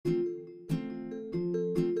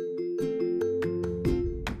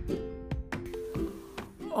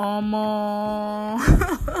Omo.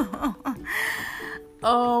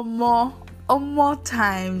 Omo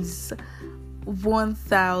times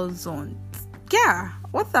 1,000. Yeah,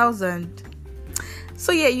 1,000.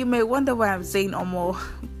 So yeah, you may wonder why I'm saying Omo,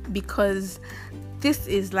 because this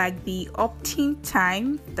is like the opting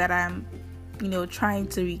time that I'm, trying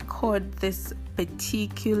to record this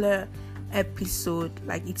particular episode.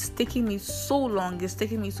 Like, it's taking me so long to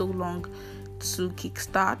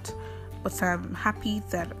kickstart, but I'm happy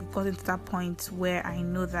that we've gotten to that point where I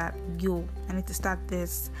know that I need to start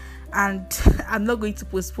this, and I'm not going to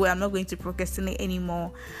postpone, I'm not going to procrastinate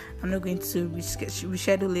anymore, I'm not going to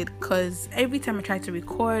reschedule it, because every time I try to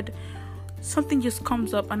record, something just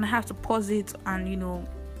comes up and I have to pause it and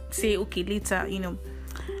say okay later.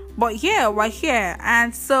 But yeah, we're here,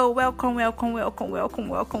 and so welcome. If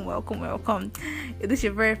this is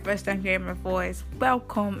your very first time hearing my voice,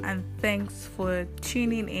 welcome and thanks for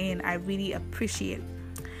tuning in. I really appreciate it.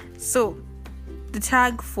 So the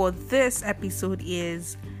tag for this episode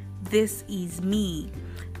is "This is me,"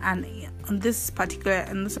 and in this particular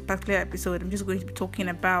episode, I'm just going to be talking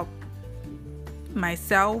about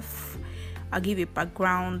myself. I'll give you a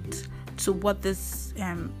background to what this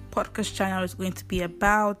podcast channel is going to be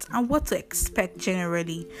about and what to expect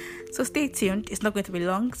generally. So stay tuned. It's not going to be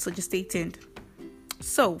long, so just stay tuned.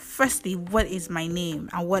 So firstly, what is my name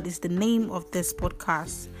and what is the name of this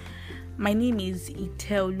podcast? My name is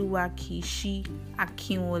Iteoluwa Kishi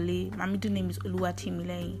Akinwole. My middle name is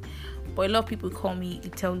Oluwatimileyin, but a lot of people call me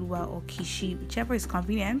Iteoluwa or Kishi, whichever is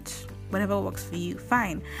convenient. Whatever works for you,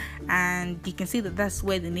 fine. And you can see that that's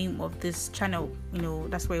where the name of this channel,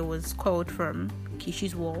 that's where it was called from,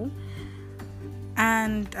 Kishi's Wall.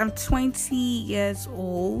 And I'm 20 years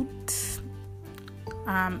old.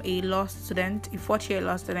 I'm a law student, a fourth-year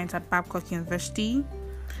law student at Babcock University.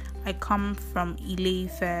 I come from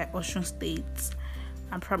Ile-Ife, Osun State.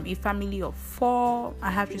 I'm from a family of 4.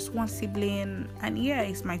 I have just one sibling, and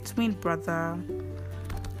it's my twin brother.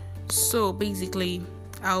 So basically,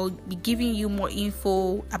 I'll be giving you more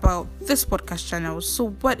info about this podcast channel.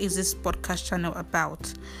 So what is this podcast channel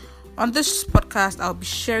about? On this podcast, I'll be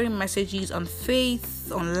sharing messages on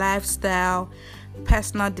faith, on lifestyle,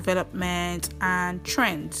 personal development, and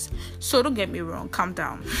trends. So don't get me wrong, calm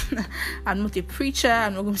down. I'm not a preacher,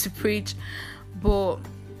 I'm not going to preach, but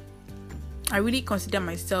I really consider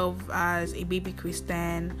myself as a baby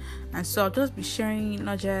Christian, and so I'll just be sharing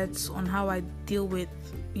nuggets on how I deal with,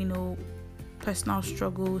 personal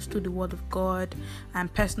struggles through the word of God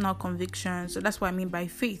and personal convictions. So that's what I mean by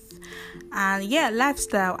faith. And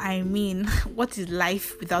lifestyle, I mean, what is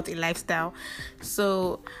life without a lifestyle?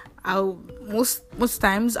 So most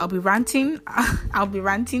times I'll be ranting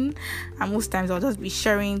and most times I'll just be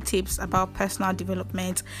sharing tips about personal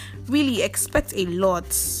development. Really expect a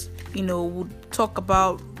lot. We'll talk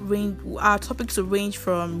about our topics will range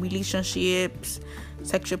from relationships,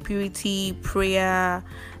 sexual purity, prayer,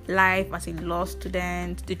 life as a law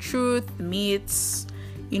student, the truth, the myths,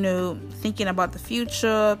 thinking about the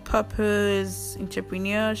future, purpose,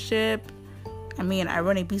 entrepreneurship. I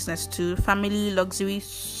run a business too, family, luxury,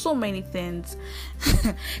 so many things.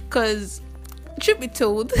 Because truth be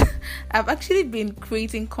told, I've actually been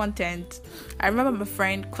creating content. I remember my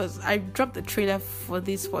friend, because I dropped the trailer for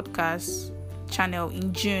this podcast channel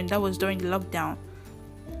in June. That was during the lockdown.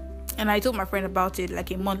 And I told my friend about it like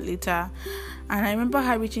a month later. And I remember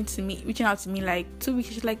her reaching out to me like 2 weeks.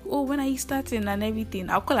 She's like, "Oh, when are you starting?" and everything.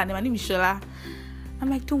 I'll call her name. My name is Shola. I'm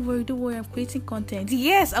like, don't worry, I'm creating content.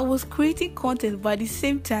 Yes, I was creating content, but at the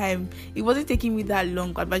same time, it wasn't taking me that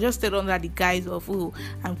long. But I just stayed under the guise of,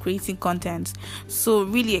 I'm creating content. So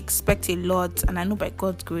really expect a lot. And I know by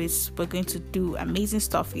God's grace, we're going to do amazing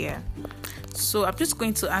stuff here. So I'm just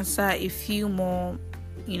going to answer a few more,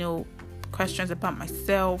 questions about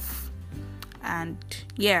myself. And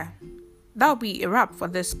that'll be a wrap for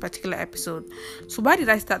this particular episode. So why did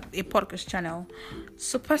I start a podcast channel?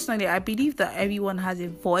 So personally, I believe that everyone has a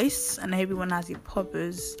voice and everyone has a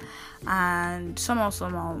purpose, and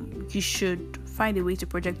somehow you should find a way to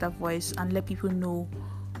project that voice and let people know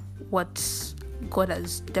what God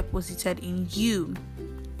has deposited in you.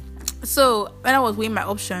 So when I was weighing my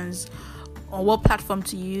options on what platform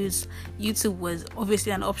to use, YouTube was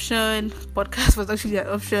obviously an option, podcast was actually an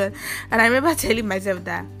option, and I remember telling myself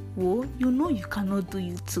that, you cannot do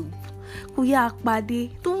YouTube.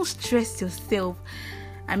 Don't stress yourself.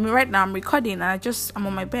 Right now I'm recording and I'm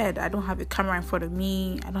on my bed. I don't have a camera in front of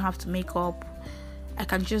me. I don't have to make up. I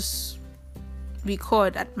can just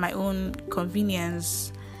record at my own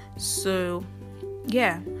convenience. So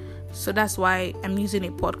that's why I'm using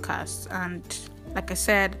a podcast. And like I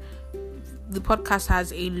said, the podcast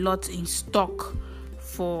has a lot in stock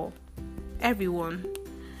for everyone.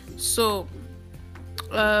 So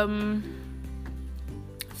 3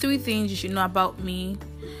 things you should know about me.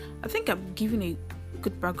 I think I've given a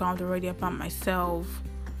good background already about myself.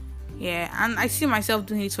 Yeah, and I see myself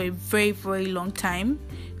doing it for a very, very long time.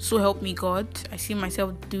 So help me God. I see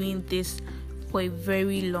myself doing this for a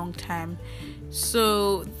very long time.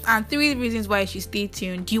 So, and 3 reasons why you should stay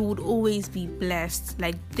tuned. You would always be blessed.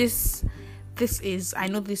 Like this is, I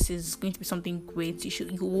know this is going to be something great.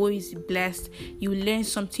 You always be blessed. You learn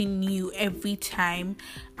something new every time,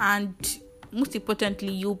 and most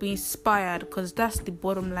importantly, you'll be inspired, because that's the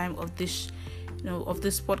bottom line of this, of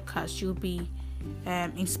this podcast. You'll be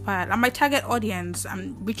inspired. And my target audience,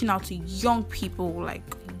 I'm reaching out to young people,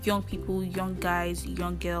 young guys,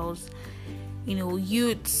 young girls,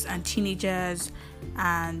 youths and teenagers.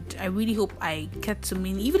 And I really hope I get to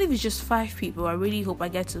meet, even if it's just 5 people, I really hope I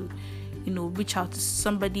get to reach out to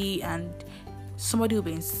somebody, and somebody will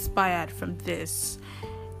be inspired from this.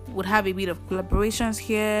 Would have a bit of collaborations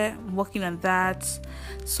here, working on that.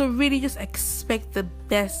 So really just expect the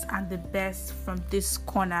best and the best from this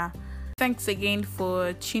corner. Thanks again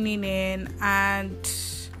for tuning in, and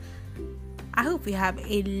I hope you have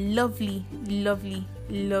a lovely, lovely,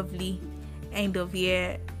 lovely end of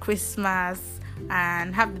year, Christmas,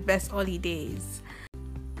 and have the best holidays.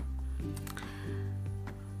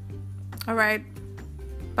 All right,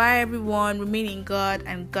 bye everyone. Remain in God,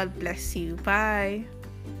 and God bless you. Bye.